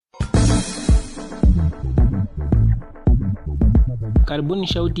Karibuni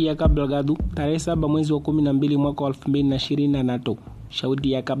Shauty ya Cabo Delgado, tarehe 7 mwezi wa 12 mwaka 2023.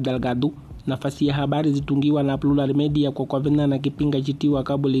 Shauty ya Cabo Delgado, nafasi ya habari zitungiwa na Plural Media kwa kwavina na kipinga chitiwa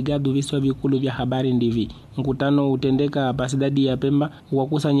Cabo Delgado viswa vikulu vya habari ndivi. Mkutano utendeka pasidadi ya Pemba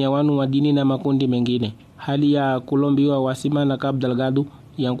wakusanya wanu wa dini na makundi mengine. Hali ya kulombiwa wasima na Cabo Delgado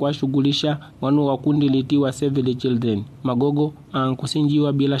yankwa shugulisha wanu wa kundi litiwa Save the Children. Magogo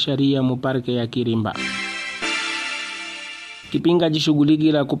kusinjiwa bila sharia muparke ya Kirimba. Kipinga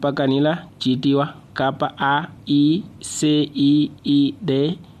jishuguliki la kupakanila chitiwa Kapa AICEED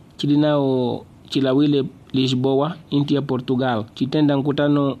chilinao chilawile Lisboa inti ya Portugal. Chitenda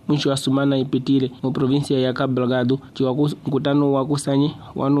mkutano mwisho wa sumana ipitile mu provinsia ya Cabo Delgado. Mkutano wakusanye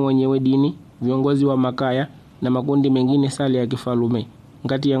wanu wenyewe dini, viongozi wa makaya na makundi mengine sali ya kifalume.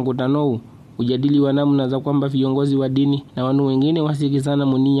 Ngati ya mkutano huu ujadili wa namna za kwamba viongozi wa dini na wanu wengine wasikizana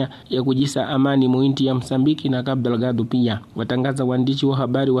munia ya kujisa amani muinti ya Msambiki na Cabo Delgado. Pia watangaza waandishi wa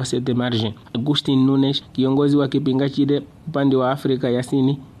habari wa Sete Margem. Agustin Nunes, kiongozi wa kipinga chile upande wa Afrika ya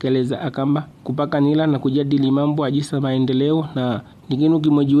Sini, keleza akamba kupakanila na kujadili mambo ajisa maendeleo na nikinu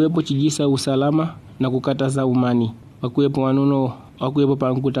kimojiwepo chijisa usalama na kukataza umani. Wakuwepo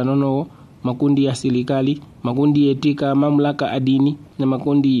pa mkutano makundi ya serikali, makundi etika mamlaka adini na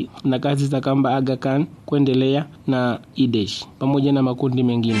makundi na kazi za kamba Aga Khan kuendelea na IDESH pamoja na makundi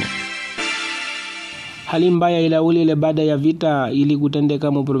mengine. Hali mbaya ila ile baada ya vita ili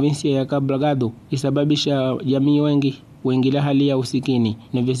kutendeka mu provinsia ya Cabo Delgado isababisha jamii wengi la hali ya usikini.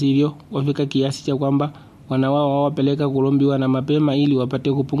 Na visivyo wafika kiasi cha kwamba wanawao wapeleka kulombiwa na mapema ili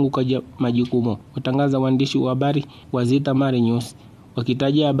wapate kupunguka majukumu. Watangaza waandishi wa habari wa Zita Mare News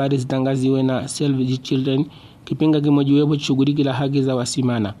wakitaja habari zitangaziwe na Save the Children, kipinga kimojiwepo shughuliki la haki za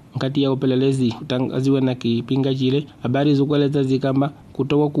wasimana. Nkati ya upelelezi utangaziwe na kipinga chile habari zukweleza zikamba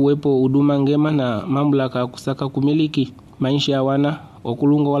kutoka kuwepo huduma ngema na mamlaka kusaka kumiliki maisha ya wana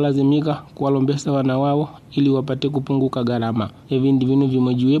wakulunga walazimika kuwalombesa wana wao ili wapate kupunguka gharama. Hivi ndivyo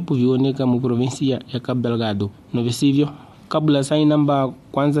vimojiwepo vioneka mu provinsia ya Cabo Delgado. Na visivyo kabla sai namba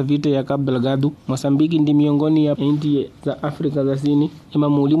kwanza vita ya Cabo Delgado, Mosambiki ndi miongoni ya inti za Afrika za Sini ima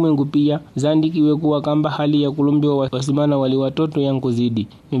ulimwengu pia zandikiwe kuwa kamba hali ya kulumbiwa wasimana wali watoto yankuzidi.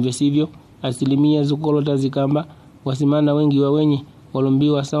 Hivyo asilimia zukolota zikamba wasimana wengi wenye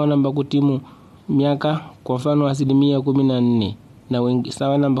walumbiwa sawa namba kutimu miaka, kwa mfano asilimia 14 na wengi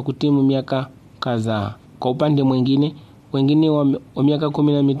sawa namba kutimu miaka kadhaa. Kwa upande mwingine wengine wa miaka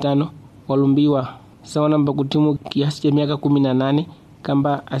 15 walumbiwa sawa namba kutimu kiasi cha miaka 18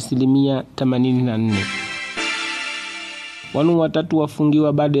 kamba asilimia 84. Wanu watatu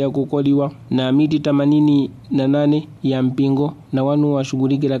wafungiwa baada ya kukoliwa na miti 88 ya mpingo na wanu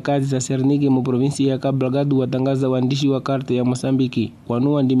washughuliki la kazi za serniki mu provinsi ya Cabo Delgado watangaza waandishi wa karte ya Mosambiki.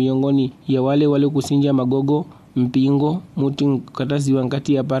 Wanu ndi miongoni ya wale kusinja magogo mpingo muti katazi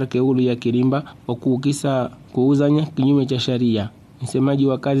wankati ya parke ulu ya Kirimba wakukisa kuuzanya kinyume cha sharia. Msemaji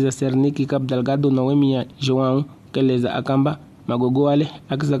wa kazi za serniki Cabo Delgado na wemi ya João keleza akamba magogo wale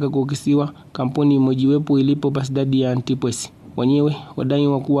akisaka kukisiwa kampuni mojiwepo ilipo pasidadi ya Antipwesi. Wenyewe wadai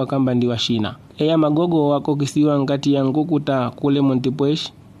wakuwa kamba ndi washina. Magogo wako kisiwa ngati ya Ngukuta kule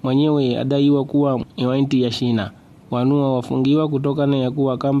Montipwesh, mwenyewe adaiwa kuwa inti ya Shina. Wanua wafungiwa kutoka na ya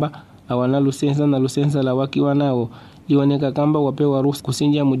kuwa kamba hawana lusensa na lusensa la wakiwa nao lioneka kamba wapewa ruhusa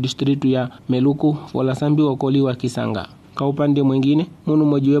kusinja mu distritu ya Meluku wala sambi wakoliwa Kisanga. Kwa upande mwingine munu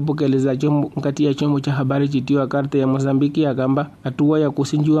mojiwepo keleza kati ya chombo cha habari chitiwa karte ya Mozambiki ya kamba hatua ya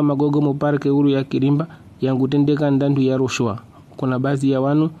kusinjua magogo mu parke uru ya Kirimba yangutendeka ndandu ya rushwa. Kuna baadhi ya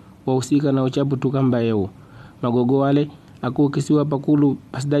wanu wahusika na uchapu tukamba yeo. Magogo wale akukisiwa pakulu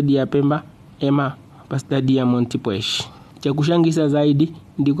pasidadi ya Pemba pasidadi ya Montipwesh. Cha kushangisa zaidi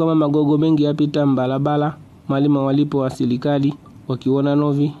ndi kwamba magogo mengi yapita mbalabala malima walipo wa serikali wakiona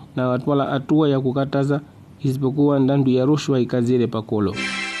novi na watwala hatua ya kukataza isipokuwa ndandu ya rushwa ikazile pakolo.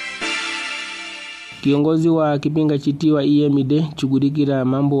 Kiongozi wa kipinga chitiwa EMD chugurikira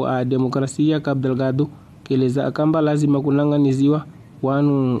mambo a demokrasia Cabo Delgado keleza akamba lazima kunanganiziwa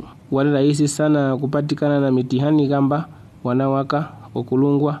wanu wale rahisi sana kupatikana na mitihani kamba wanawaka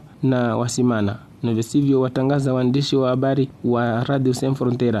wakulungwa na wasimana. Na visivyo watangaza waandishi wa habari wa Radio Sem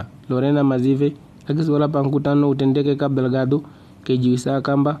Frontera Lorena Mazive akiswala pa mkutano utendeke Cabo Delgado kejiwisa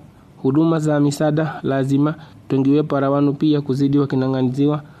kamba huduma za misada lazima tungiwe para wanu pia kuzidi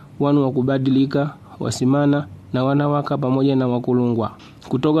wakinanganiziwa wanu wakubadilika wasimana na wanawaka pamoja na wakulungwa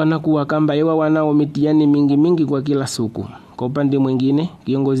kutoka na kuwa kamba wanao mitiani mingi kwa kila suku. Kwa upande mwingine,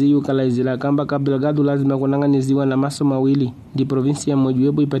 kiongozi yu kalaizila kamba Cabo Delgado lazima kunanganiziwa na maso mawili ndi provinsia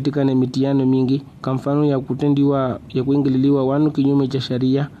mojuwepo ipatikane mitiano mingi, kwa mfano ya kutendiwa ya kuingililiwa wanu kinyume cha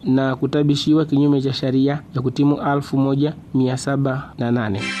sharia na kutabishiwa kinyume cha sharia ya kutimu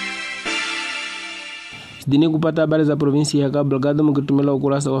 1708. Sidini kupata habari za provinsi ya Cabo Delgado mkitumila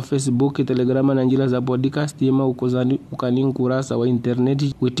ukurasa wa Facebook, Telegrama na njila za podcast yema ukani ukurasa wa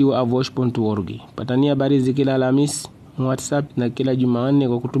internet witiwa avosh.org. Patani habari zikila Alhamisi, WhatsApp na kila Jumanne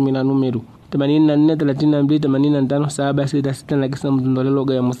kwa kutumila numero 8432857666 na kisa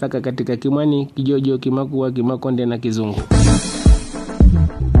mtundolelo ya Musaka katika Kimwani, Kijojo, Kimakuwa, Kimakonde na Kizungu.